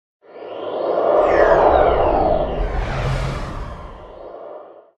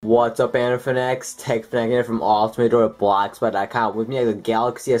What's up, Fanatics? Tech Fanatic here from ultimateblogspot.com. With me, I have the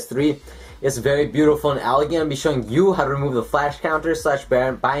Galaxy S3. It's very beautiful and elegant. I'll be showing you how to remove the flash counter /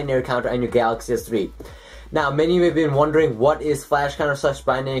 binary counter on your Galaxy S3. Now, many of you have been wondering what is flash counter /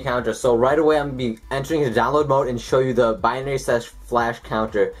 binary counter. So right away, I'm going to be entering into download mode and show you the binary / flash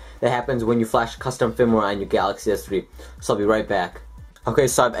counter that happens when you flash custom firmware on your Galaxy S3. So I'll be right back. Okay,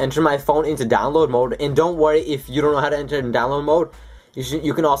 so I've entered my phone into download mode, and don't worry if you don't know how to enter in download mode.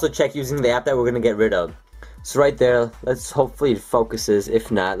 You can also check using the app that we're going to get rid of. So right there, hopefully it focuses.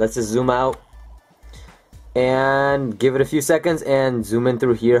 If not, let's just zoom out and give it a few seconds and zoom in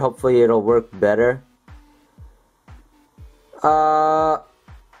through here. Hopefully it'll work better. We're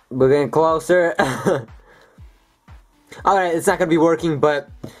getting closer. Alright, it's not going to be working, but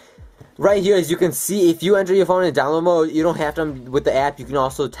right here, as you can see, if you enter your phone in download mode, you don't have to, with the app, you can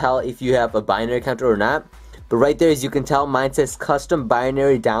also tell if you have a binary counter or not. But right there, as you can tell, mine says custom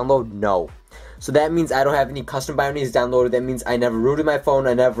binary download no. So that means I don't have any custom binaries downloaded. That means I never rooted my phone.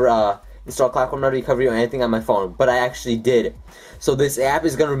 I never installed Cloud Recovery or anything on my phone. But I actually did. So this app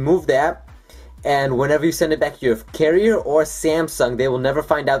is going to remove that. And whenever you send it back to your carrier or Samsung, they will never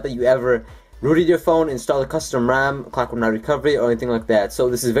find out that you ever rooted your phone, installed a custom RAM, Cloud Recovery, or anything like that. So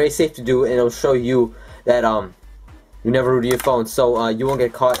this is very safe to do, and it'll show you that you never rooted your phone, so you won't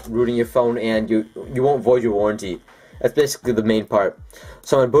get caught rooting your phone, and you won't void your warranty. That's basically the main part.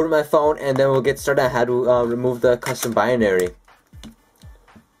 So I'm going to boot my phone, and then we'll get started on how to remove the custom binary.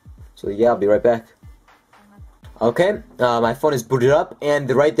 So yeah, I'll be right back. Okay, my phone is booted up, and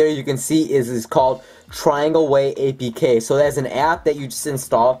right there you can see is called Triangle Way APK. So that's an app that you just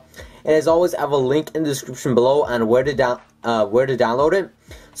install, and as always, I have a link in the description below on where to download it.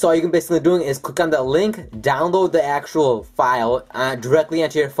 So all you can basically do is click on that link, download the actual file directly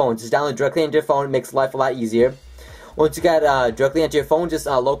onto your phone. Just download directly onto your phone. It makes life a lot easier. Once you got directly onto your phone, just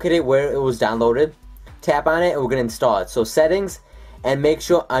locate it where it was downloaded. Tap on it, and we're going to install it. So settings, and make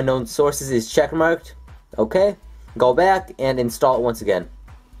sure unknown sources is checkmarked. Okay, go back and install it once again.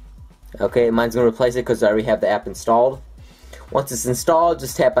 Okay, mine's going to replace it because I already have the app installed. Once it's installed,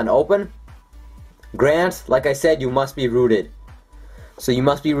 just tap on open. Grant, like I said, you must be rooted. So you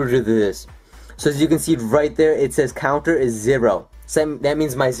must be rooted to this. So as you can see right there, it says counter is 0. So that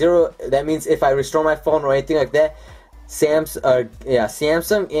means my 0. That means if I restore my phone or anything like that,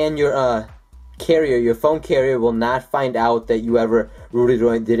 Samsung and your carrier, your phone carrier, will not find out that you ever rooted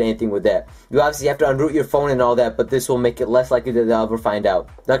or did anything with that. You obviously have to unroot your phone and all that, but this will make it less likely that they'll ever find out.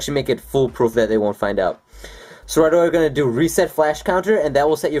 It'll actually make it foolproof that they won't find out. So right away, we're going to do reset flash counter, and that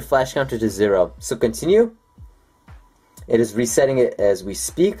will set your flash counter to 0. So continue. It is resetting it as we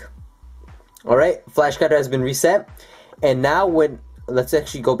speak. Alright, flash counter has been reset. And now let's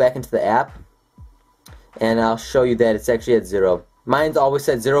actually go back into the app, and I'll show you that it's actually at 0. Mine's always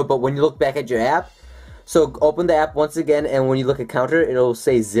at 0, but when you look back at your app, so open the app once again, and when you look at counter, it'll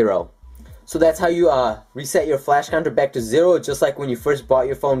say 0. So that's how you reset your flash counter back to 0, just like when you first bought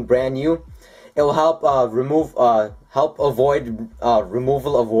your phone brand new. It will help avoid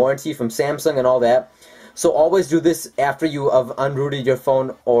removal of warranty from Samsung and all that. So always do this after you have unrooted your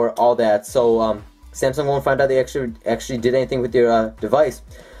phone or all that. So Samsung won't find out they actually did anything with your device.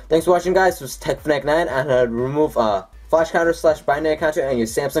 Thanks for watching, guys. This was Tech Fanatic 9 on how to remove flash counter / binary counter on your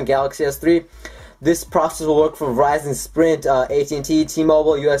Samsung Galaxy S3. This process will work for Verizon, Sprint, AT&T,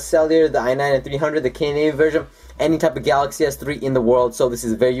 T-Mobile, US Cellular, the i9300, the Canadian version, any type of Galaxy S3 in the world. So this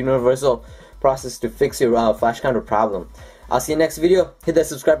is a very universal process to fix your flash counter problem. I'll see you next video. Hit that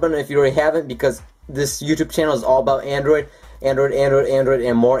subscribe button if you already haven't, because this YouTube channel is all about Android, and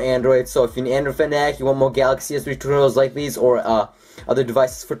more Android. So if you're an Android fanatic, you want more Galaxy S3 tutorials like these, or other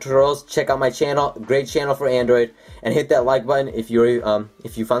devices for tutorials, check out my channel. Great channel for Android, and hit that like button if you found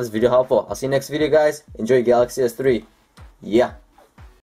this video helpful. I'll see you next video, guys. Enjoy your Galaxy S3. Yeah.